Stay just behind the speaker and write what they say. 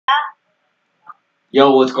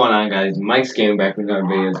Yo, what's going on, guys? Mike's Gaming back with another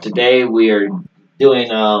video. Today we are doing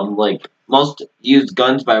like most used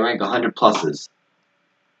guns by rank 100 pluses.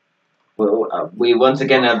 We once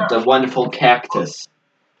again have the wonderful Cactus.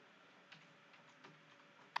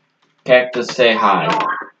 Cactus, say hi. Sorry,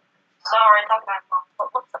 talking about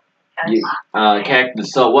what's up, guys?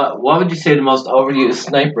 Cactus. So what would you say the most overused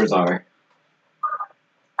snipers are?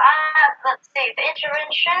 Let's see, the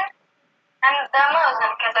intervention and the Mosin,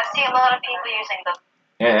 because I see a lot of people using them.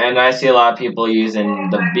 And I see a lot of people using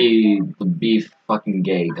the B fucking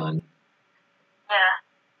gay gun. Yeah.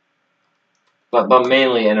 But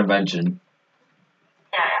mainly intervention.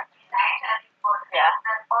 Yeah.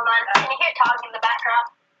 Hold on, can you hear talking in the background?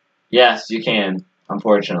 Yes, you can.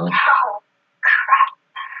 Unfortunately. Oh, crap.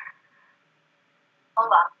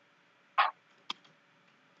 Hold on.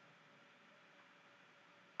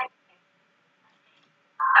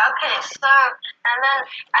 Okay, so and then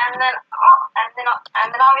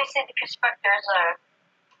obviously the perspectives are.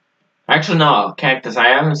 Actually, no, Cactus. I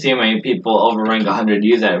haven't seen many people over rank 100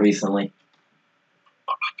 use that recently.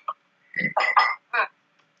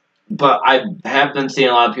 But I have been seeing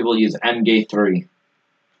a lot of people use MG3.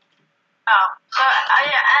 Oh, so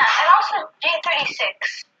and also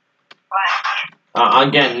G36. Right.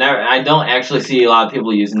 Again, I don't actually see a lot of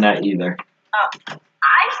people using that either. Oh, I've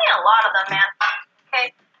seen a lot of them, man.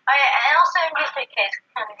 Okay. Oh yeah, and also MG3K is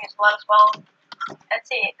kind of used a lot as well. Let's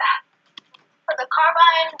see. For the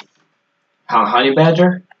carbines. Honey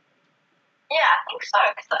Badger? Yeah, I think so.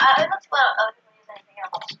 Cause I don't see a lot of other people use anything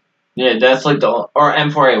else. Yeah, that's like the or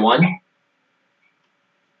M4A1. I mean,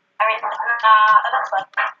 that's like.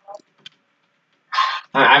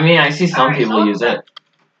 I mean, I see some people use it.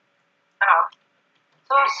 Oh.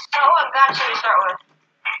 So what gun should we start with?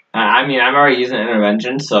 I mean, I'm already using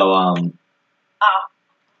intervention, so Oh.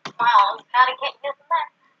 Well, we gotta get using that.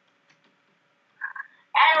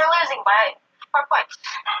 And we're losing by 4 points.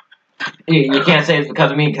 You can't say it's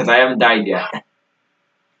because of me, because I haven't died yet. Oh,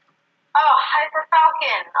 Hyper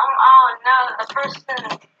Falcon. Oh no, the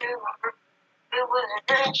person who was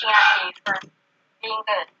raging at me for being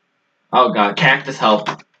good. Oh god, Cactus help.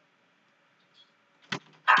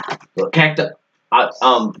 Cactus,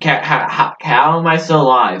 how am I still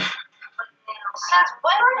alive? Since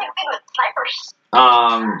when were you good with snipers?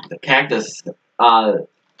 Cactus, I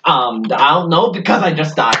don't know because I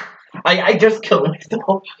just died. I just killed myself.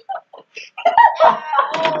 Well,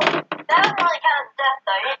 that doesn't really count as death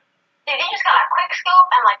though. Dude, you just got a quick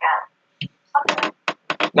scope and like a something.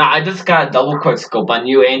 Nah, I just got a double quick scope on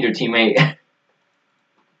you and your teammate. And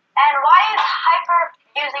why is Hyper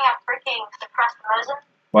using a freaking suppressed Mosin?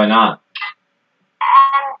 Why not?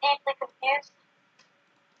 And deeply confused.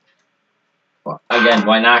 Well, again,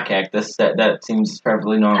 why not, Cactus? That seems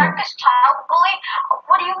perfectly normal. Cactus child bully?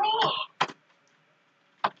 What do you mean?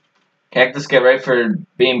 Cactus, get ready for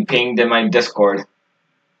being pinged in my Discord.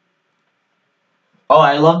 Oh,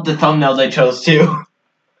 I love the thumbnails I chose too.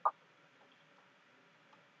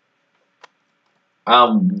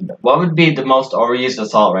 What would be the most overused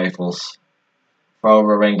assault rifles for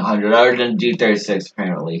over rank 100, other than G36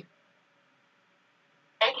 apparently,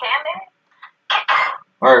 AK maybe?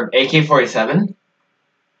 or AK-47? No,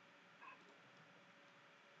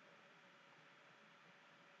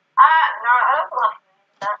 I don't love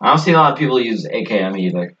that. I don't see a lot of people use AKM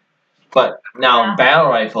either. But now, battle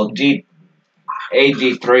rifle AG3.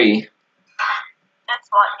 That's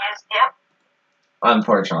what used, yep.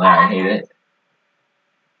 Unfortunately, I hate it.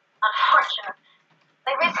 Unfortunate.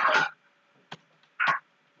 They basically.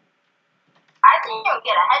 I think you'll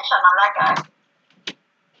get a headshot on that guy.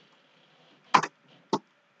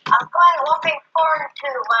 I'm going whopping 4 and 2.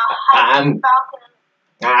 Well, Falcon.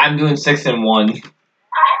 I'm doing 6 and 1. Oh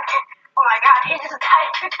my god, he just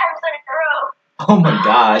died 2 times in a row. Oh my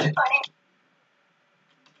god. Funny.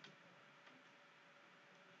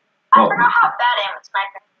 I forgot how bad I am at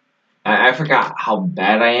sniping. I forgot how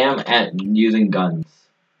bad I am at using guns.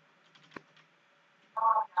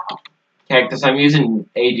 Oh no. Cactus, I'm using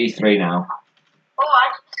AG3 now.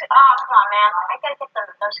 Oh, come on, man. I gotta get the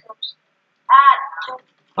scopes.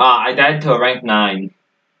 I died to a rank 9.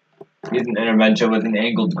 Using intervention with an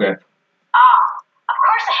angled grip. Of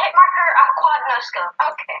course a hit marker, a quad no scope.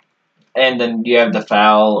 Okay. And then you have the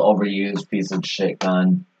foul, overused piece of shit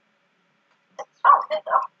gun. Sounds good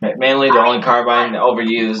though. Mainly the only carbine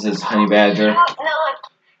overused is Honey Badger. No, look,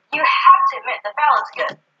 you have to admit the foul is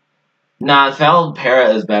good. Nah, the foul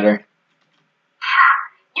Para is better.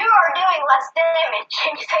 You are doing less damage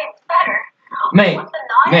and you say it's better.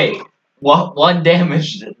 Mate, one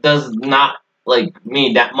damage does not, like,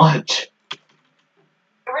 mean that much.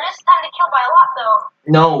 You were just time to kill by a lot though.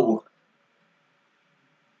 No.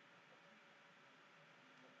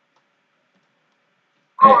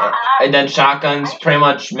 And then shotguns, pretty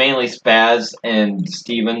much mainly Spaz and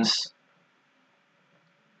Stevens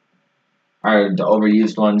are the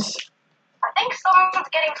overused ones. I think someone's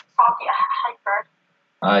getting salty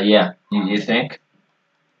hyper. Yeah, you think?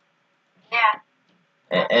 Yeah.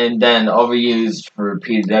 And then overused for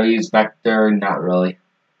PW's Vector, not really.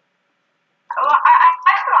 Well, I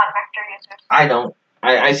have a lot of vector users. I don't.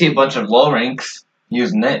 I see a bunch of low ranks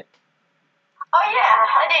using it. Oh yeah,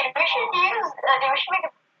 Dave, we should make a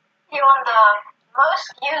video on the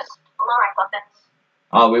most used low rank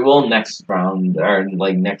weapons. We will next round, or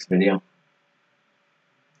like next video.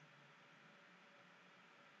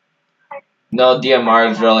 No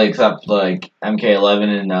DMRs really, except like MK11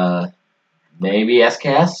 and maybe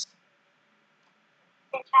SKS.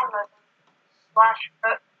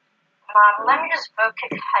 Let me just vote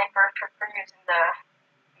kick hyper for using the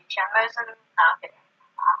BTMOs and okay.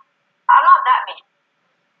 I'm not that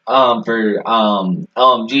mean. For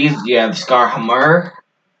LMGs, you have Scar Hammer.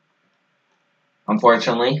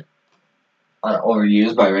 Unfortunately,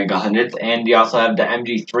 overused by rank 100s, and you also have the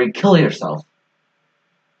MG3 Kill Yourself.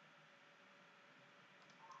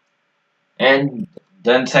 And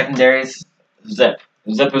then secondaries, Zip.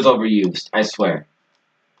 Zip is overused, I swear.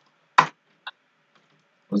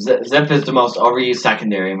 Zip is the most overused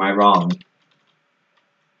secondary, am I wrong?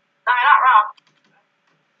 No, you're not wrong.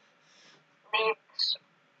 Leaves.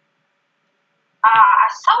 I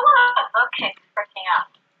still want to vote kick freaking out.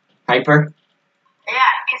 Hyper?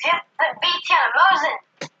 Yeah, because you have the BT on the Mosin.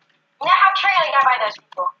 You know how trailing I by those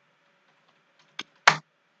people.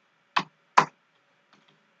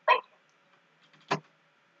 Thank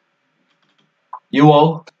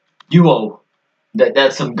you. You-o.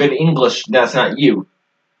 That's some good English, that's not you.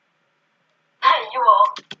 You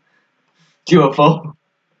all. UFO.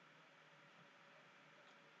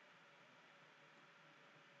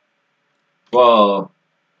 Whoa.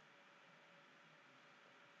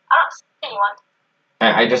 I don't see anyone.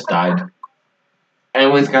 I just died.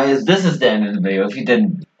 Anyways, guys, this is the end of the video. If you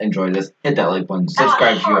did enjoy this, hit that like button.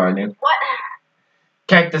 Subscribe if you are new. What?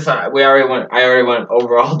 Check this out. I already went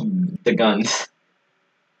over all the guns.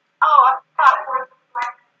 Oh, I thought.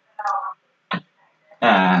 Oh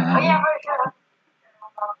yeah, for sure.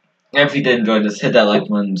 If you did enjoy this, hit that like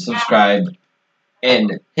button, subscribe,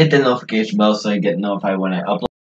 and hit the notification bell so you get notified when I upload.